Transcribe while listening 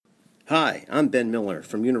Hi, I'm Ben Miller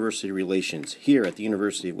from University Relations here at the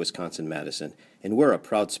University of Wisconsin-Madison, and we're a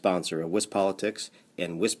proud sponsor of WisPolitics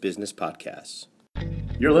and WisBusiness podcasts.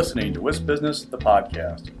 You're listening to WisBusiness, the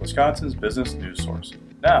podcast, Wisconsin's business news source.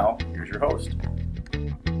 Now, here's your host.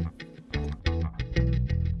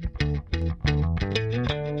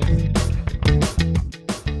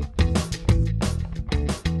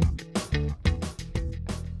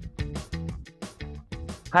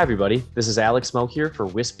 Hi, everybody. This is Alex Smoke here for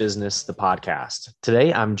WisBusiness, the podcast.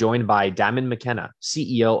 Today, I'm joined by Diamond McKenna,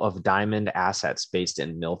 CEO of Diamond Assets based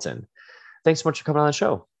in Milton. Thanks so much for coming on the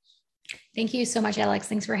show. Thank you so much, Alex.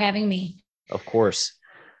 Thanks for having me. Of course.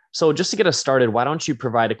 So just to get us started, why don't you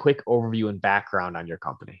provide a quick overview and background on your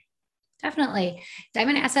company? Definitely.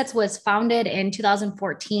 Diamond Assets was founded in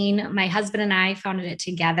 2014. My husband and I founded it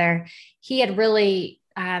together. He had really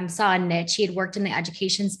saw a niche. He had worked in the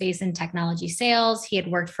education space in technology sales. He had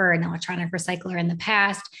worked for an electronic recycler in the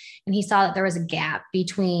past, and he saw that there was a gap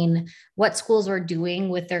between what schools were doing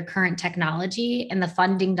with their current technology and the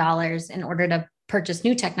funding dollars in order to purchase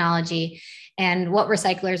new technology. And what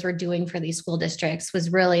recyclers were doing for these school districts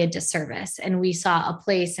was really a disservice. And we saw a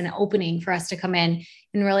place and an opening for us to come in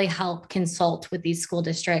and really help consult with these school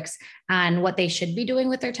districts on what they should be doing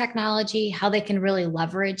with their technology, how they can really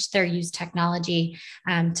leverage their used technology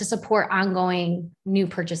to support ongoing new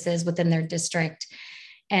purchases within their district.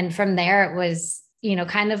 And from there, it was,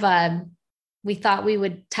 we thought we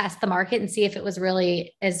would test the market and see if it was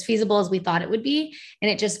really as feasible as we thought it would be.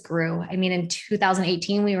 And it just grew. I mean, in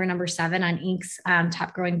 2018, we were number 7 on Inc.'s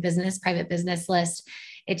top growing private business list.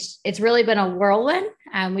 It's really been a whirlwind.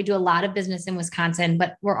 We do a lot of business in Wisconsin,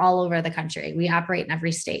 but we're all over the country. We operate in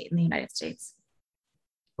every state in the United States.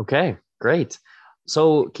 Okay, great.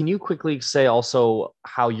 So can you quickly say also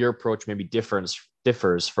how your approach maybe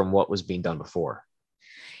differs from what was being done before?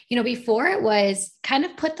 Before it was kind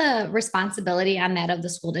of put the responsibility on that of the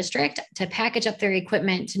school district to package up their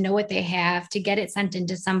equipment, to know what they have, to get it sent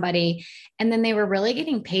into somebody. And then they were really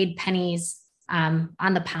getting paid pennies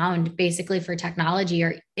on the pound, basically, for technology,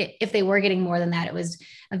 or if they were getting more than that, it was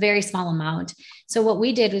a very small amount. So what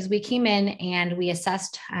we did was we came in and we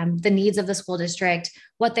assessed the needs of the school district,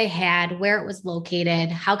 what they had, where it was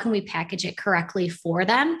located, how can we package it correctly for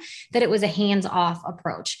them, that it was a hands-off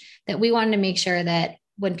approach, that we wanted to make sure that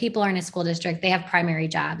when people are in a school district, they have primary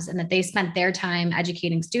jobs and that they spent their time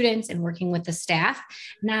educating students and working with the staff,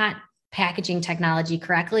 not packaging technology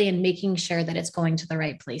correctly and making sure that it's going to the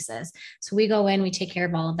right places. So we go in, we take care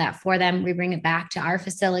of all of that for them. We bring it back to our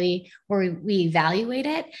facility where we evaluate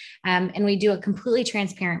it, and we do a completely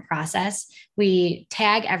transparent process. We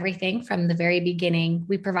tag everything from the very beginning.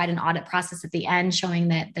 We provide an audit process at the end showing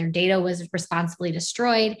that their data was responsibly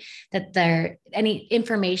destroyed, that any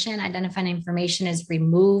identifying information is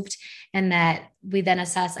removed, and that we then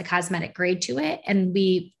assess a cosmetic grade to it, and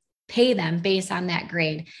we pay them based on that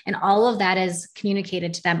grade. And all of that is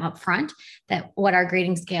communicated to them up front, that what our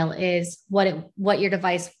grading scale is, what your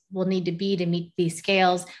device will need to be to meet these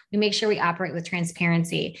scales. We make sure we operate with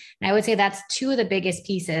transparency. And I would say that's 2 of the biggest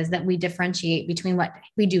pieces that we differentiate between what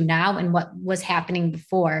we do now and what was happening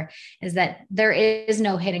before, is that there is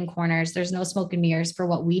no hidden corners. There's no smoke and mirrors for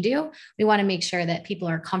what we do. We want to make sure that people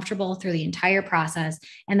are comfortable through the entire process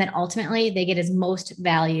and that ultimately they get as most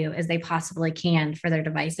value as they possibly can for their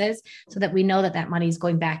devices, so that we know that that money is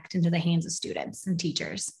going back into the hands of students and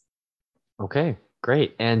teachers. Okay,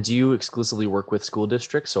 great. And do you exclusively work with school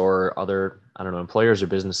districts or other, employers or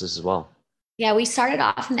businesses as well? Yeah, we started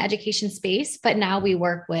off in the education space, but now we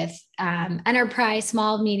work with enterprise,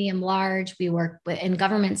 small, medium, large. We work in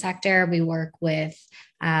government sector. We work with,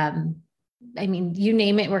 you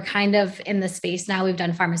name it. We're kind of in the space now. We've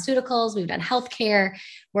done pharmaceuticals, we've done healthcare,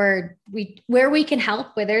 where we can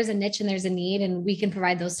help, where there's a niche and there's a need, and we can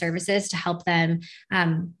provide those services to help them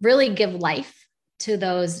really give life to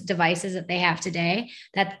those devices that they have today.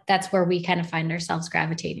 That's where we kind of find ourselves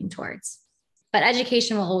gravitating towards. But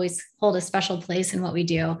education will always hold a special place in what we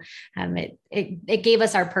do. It gave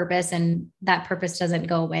us our purpose, and that purpose doesn't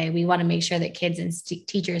go away. We want to make sure that kids and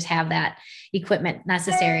teachers have that equipment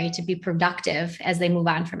necessary to be productive as they move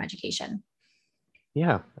on from education.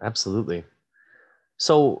 Yeah, absolutely.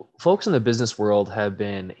 So folks in the business world have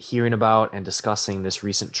been hearing about and discussing this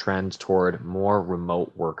recent trend toward more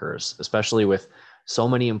remote workers, especially with so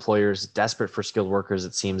many employers desperate for skilled workers.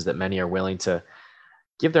 It seems that many are willing to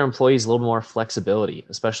give their employees a little more flexibility,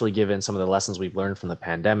 especially given some of the lessons we've learned from the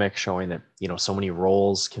pandemic, showing that, so many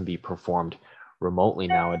roles can be performed remotely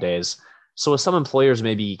nowadays. So with some employers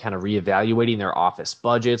maybe kind of reevaluating their office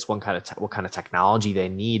budgets, what kind of technology they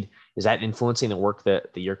need, is that influencing the work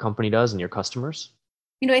that your company does and your customers?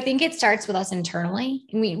 I think it starts with us internally.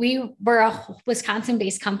 We're a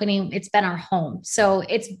Wisconsin-based company. It's been our home. So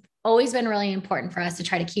it's always been really important for us to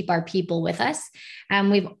try to keep our people with us.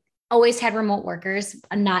 We've always had remote workers,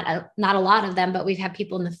 not a lot of them, but we've had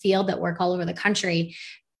people in the field that work all over the country.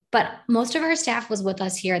 But most of our staff was with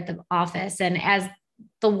us here at the office. And as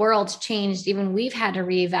the world's changed, even we've had to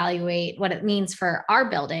reevaluate what it means for our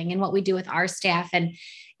building and what we do with our staff. And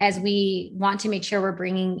as we want to make sure we're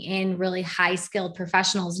bringing in really high skilled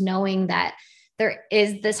professionals, knowing that there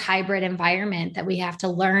is this hybrid environment that we have to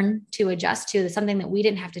learn to adjust to. It's something that we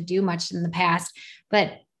didn't have to do much in the past,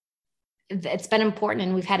 but it's been important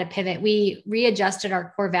and we've had to pivot. We readjusted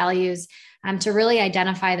our core values to really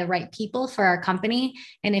identify the right people for our company.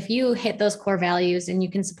 And if you hit those core values and you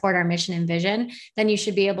can support our mission and vision, then you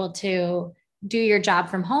should be able to do your job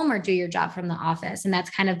from home or do your job from the office. And that's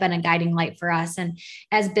kind of been a guiding light for us. And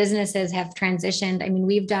as businesses have transitioned, I mean,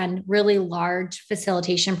 we've done really large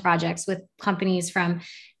facilitation projects with companies from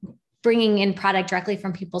bringing in product directly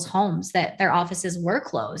from people's homes that their offices were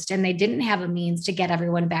closed and they didn't have a means to get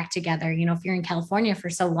everyone back together. If you're in California for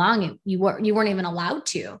so long, you weren't even allowed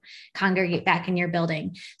to congregate back in your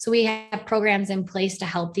building. So we have programs in place to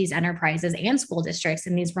help these enterprises and school districts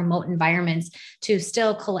in these remote environments to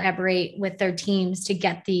still collaborate with their teams to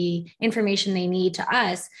get the information they need to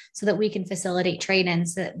us so that we can facilitate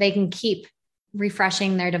trade-ins, so that they can keep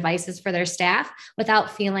refreshing their devices for their staff without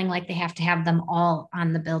feeling like they have to have them all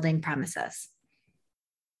on the building premises.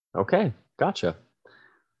 Okay, gotcha.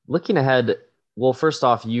 Looking ahead, well, first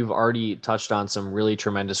off, you've already touched on some really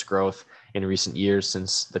tremendous growth in recent years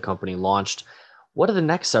since the company launched. What do the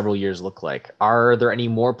next several years look like? Are there any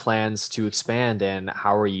more plans to expand, and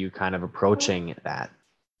how are you kind of approaching that?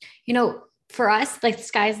 For us, like the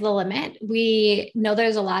sky's the limit. We know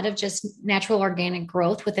there's a lot of just natural organic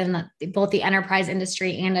growth within both the enterprise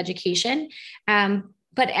industry and education.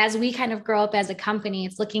 But as we kind of grow up as a company,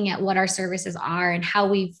 it's looking at what our services are and how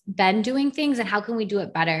we've been doing things and how can we do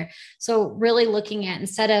it better. So really looking at,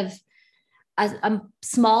 instead of a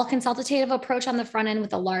small consultative approach on the front end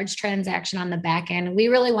with a large transaction on the back end, we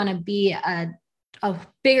really want to be a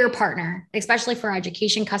bigger partner, especially for our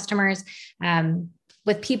education customers.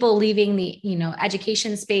 With people leaving the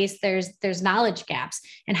education space, there's knowledge gaps,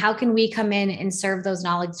 and how can we come in and serve those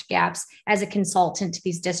knowledge gaps as a consultant to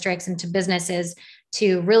these districts and to businesses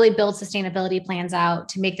to really build sustainability plans out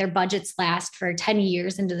to make their budgets last for 10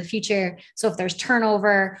 years into the future. So if there's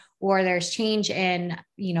turnover or there's change in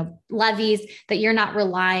levies, that you're not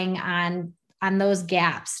relying on those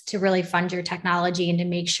gaps to really fund your technology and to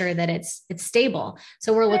make sure that it's stable.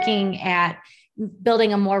 So we're looking at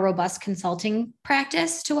building a more robust consulting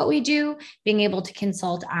practice to what we do, being able to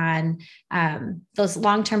consult on those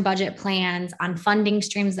long-term budget plans, on funding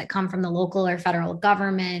streams that come from the local or federal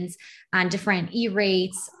governments, on different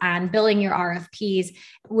E-rates, on billing your RFPs,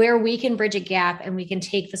 where we can bridge a gap and we can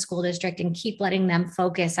take the school district and keep letting them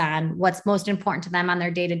focus on what's most important to them on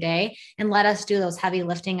their day-to-day and let us do those heavy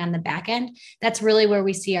lifting on the back end. That's really where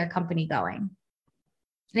we see our company going.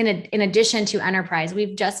 In addition to enterprise,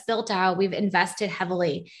 we've invested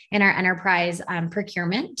heavily in our enterprise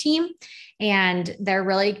procurement team, and they're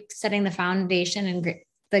really setting the foundation and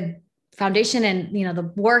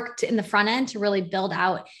the work in the front end to really build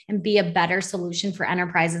out and be a better solution for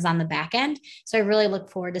enterprises on the back end. So I really look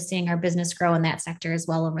forward to seeing our business grow in that sector as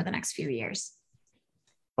well over the next few years.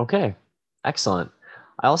 Okay, excellent.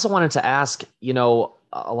 I also wanted to ask,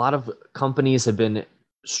 a lot of companies have been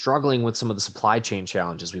struggling with some of the supply chain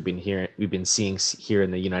challenges we've been seeing here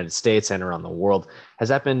in the United States and around the world. Has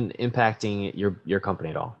that been impacting your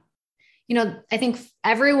company at all? I think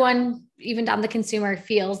everyone, even down the consumer,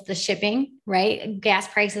 feels the shipping, right? Gas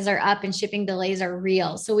prices are up and shipping delays are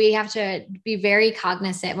real. So we have to be very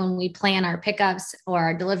cognizant when we plan our pickups or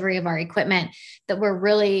our delivery of our equipment, that we're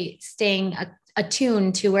really staying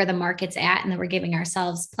attuned to where the market's at and that we're giving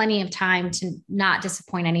ourselves plenty of time to not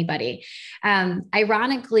disappoint anybody.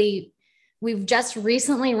 Ironically, we've just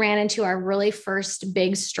recently ran into our really first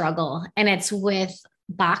big struggle, and it's with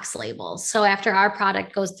box labels. So after our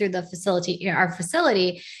product goes through our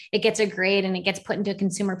facility, it gets a grade and it gets put into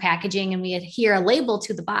consumer packaging, and we adhere a label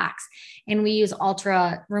to the box, and we use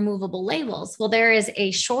ultra removable labels. Well, there is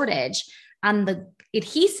a shortage on the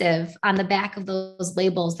adhesive on the back of those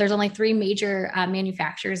labels. There's only 3 major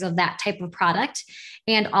manufacturers of that type of product,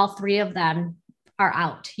 and all 3 of them are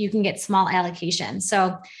out. You can get small allocations.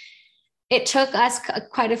 So it took us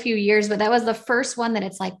quite a few years, but that was the first one that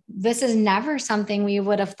it's like, this is never something we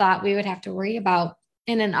would have thought we would have to worry about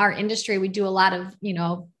And in our industry, we do a lot of,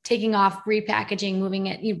 taking off, repackaging, moving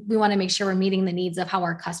it. We want to make sure we're meeting the needs of how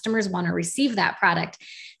our customers want to receive that product.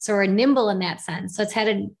 So we're nimble in that sense. So it's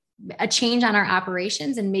had a change on our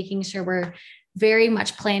operations and making sure we're very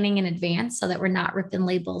much planning in advance so that we're not ripping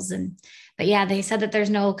labels. But yeah, they said that there's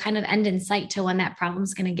no kind of end in sight to when that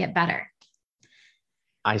problem's going to get better.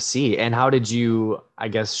 I see. And how did you, I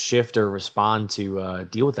guess, shift or respond to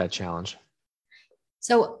deal with that challenge?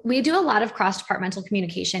 So we do a lot of cross-departmental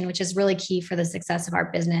communication, which is really key for the success of our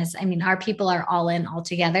business. I mean, our people are all in all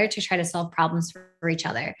together to try to solve problems for each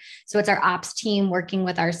other. So it's our ops team working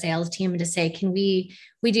with our sales team to say, we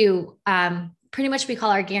do pretty much, we call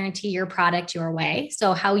our guarantee your product your way.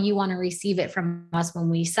 So how you want to receive it from us when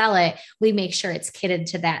we sell it, we make sure it's kitted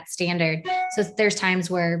to that standard. So there's times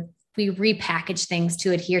where we repackage things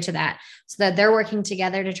to adhere to that so that they're working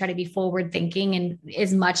together to try to be forward thinking and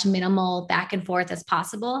as much minimal back and forth as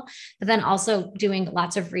possible, but then also doing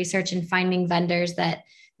lots of research and finding vendors that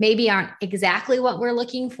maybe aren't exactly what we're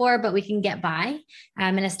looking for, but we can get by,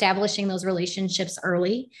 and establishing those relationships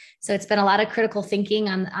early. So it's been a lot of critical thinking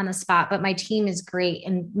on the spot, but my team is great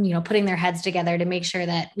and, putting their heads together to make sure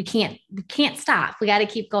that we can't stop. We got to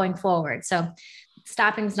keep going forward. So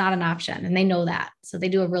stopping is not an option, and they know that. So they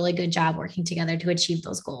do a really good job working together to achieve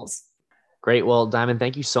those goals. Great. Well, Diamond,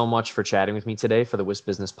 thank you so much for chatting with me today for the WISP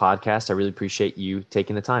Business Podcast. I really appreciate you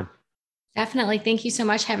taking the time. Definitely. Thank you so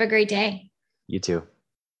much. Have a great day. You too.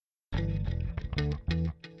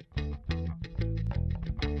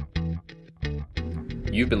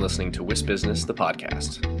 You've been listening to WISP Business, the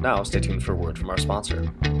podcast. Now stay tuned for a word from our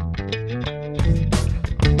sponsor.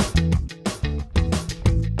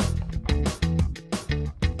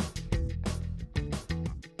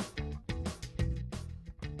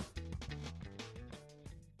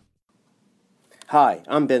 Hi,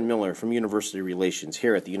 I'm Ben Miller from University Relations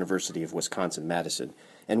here at the University of Wisconsin-Madison,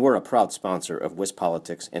 and we're a proud sponsor of WISP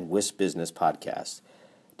Politics and WISP Business Podcast.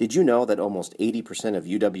 Did you know that almost 80% of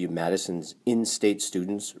UW-Madison's in-state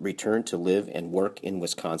students return to live and work in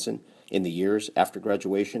Wisconsin in the years after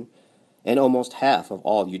graduation? And almost half of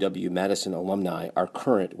all UW-Madison alumni are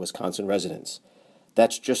current Wisconsin residents.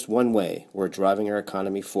 That's just one way we're driving our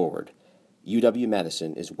economy forward.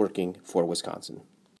 UW-Madison is working for Wisconsin.